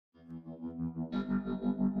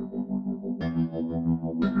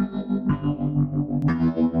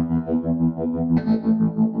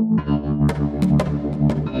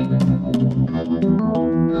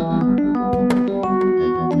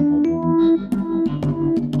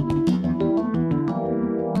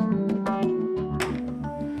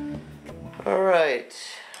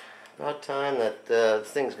that this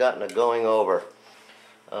thing's gotten a going over.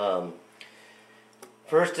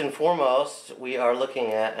 First and foremost, we are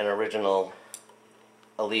looking at an original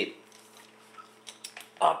Elite.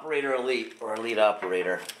 Operator Elite, or Elite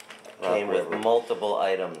Operator. Came with multiple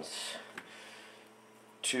items.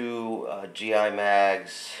 2 GI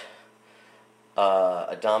mags,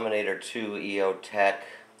 a Dominator 2 EO Tech,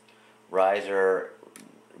 riser,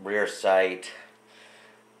 rear sight,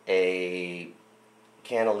 a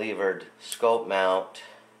cantilevered scope mount,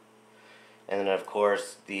 and then of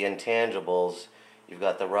course the intangibles. You've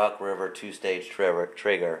got the Rock River 2-stage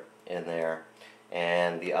trigger in there,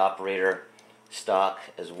 and the operator stock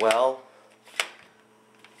as well,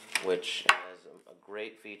 which has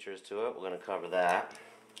great features to it. We're going to cover that.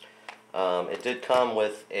 It did come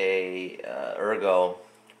with a ergo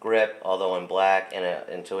grip, although in black,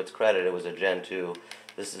 and to its credit, it was a Gen 2.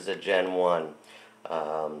 This is a Gen 1.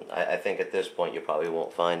 I think at this point you probably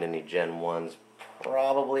won't find any Gen 1s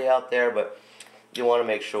probably out there, but you want to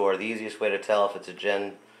make sure. The easiest way to tell if it's a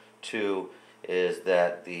Gen 2 is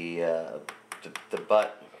that the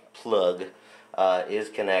butt plug is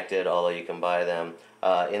connected, although you can buy them.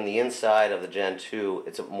 In the inside of the Gen 2,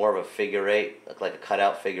 it's more of a figure 8, like a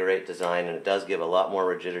cutout figure 8 design, and it does give a lot more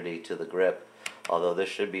rigidity to the grip. Although this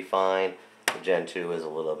should be fine, the Gen 2 is a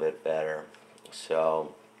little bit better.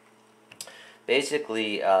 So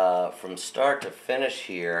basically, from start to finish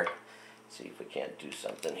here, let's see if we can't do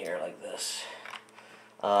something here like this.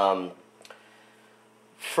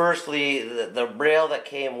 Firstly, the rail that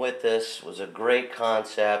came with this was a great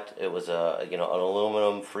concept. It was an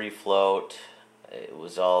aluminum free float. It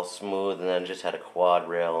was all smooth, and then just had a quad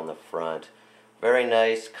rail in the front. Very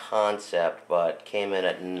nice concept, but came in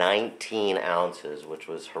at 19 ounces, which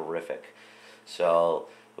was horrific. So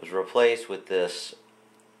it was replaced with this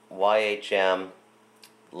YHM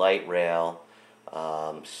light rail,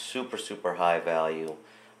 super high value.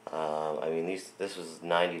 I mean, this was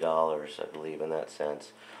 $90, I believe, in that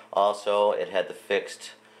sense. Also, it had the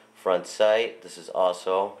fixed front sight. This is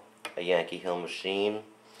also a Yankee Hill machine,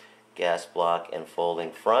 gas block and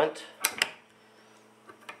folding front.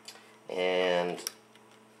 And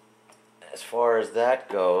as far as that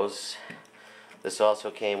goes, this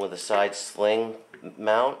also came with a side sling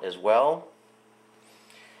mount as well.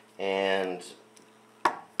 And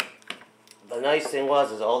the nice thing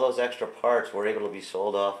was all those extra parts were able to be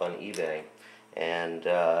sold off on eBay. And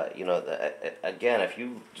again, if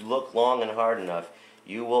you look long and hard enough,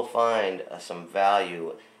 you will find some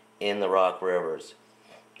value in the Rock Rivers.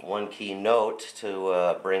 One key note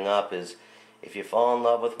to bring up is, if you fall in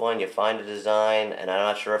love with one, you find a design, and I'm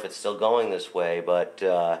not sure if it's still going this way, but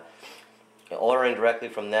ordering directly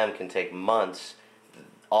from them can take months.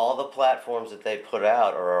 All the platforms that they put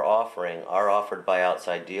out or are offering are offered by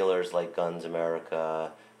outside dealers like Guns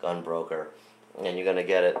America, Gun Broker, and you're going to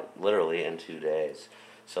get it literally in 2 days.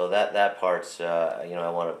 So that part's I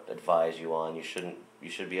want to advise you on. You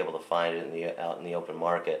should be able to find it out in the open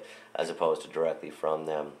market as opposed to directly from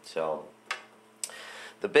them. So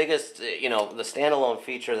the biggest, the standalone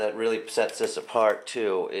feature that really sets this apart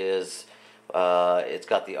too is it's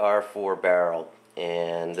got the R4 barrel.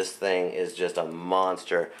 And this thing is just a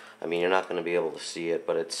monster. I mean, you're not going to be able to see it,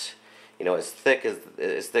 but it's, as thick as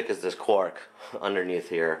this cork underneath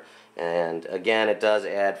here. And again, it does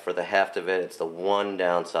add for the heft of it. It's the one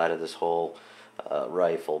downside of this whole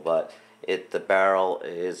rifle, but the barrel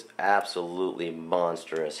is absolutely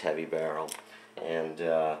monstrous, heavy barrel, and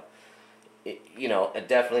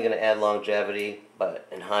definitely going to add longevity. But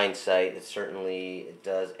in hindsight, it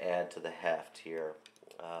does add to the heft here.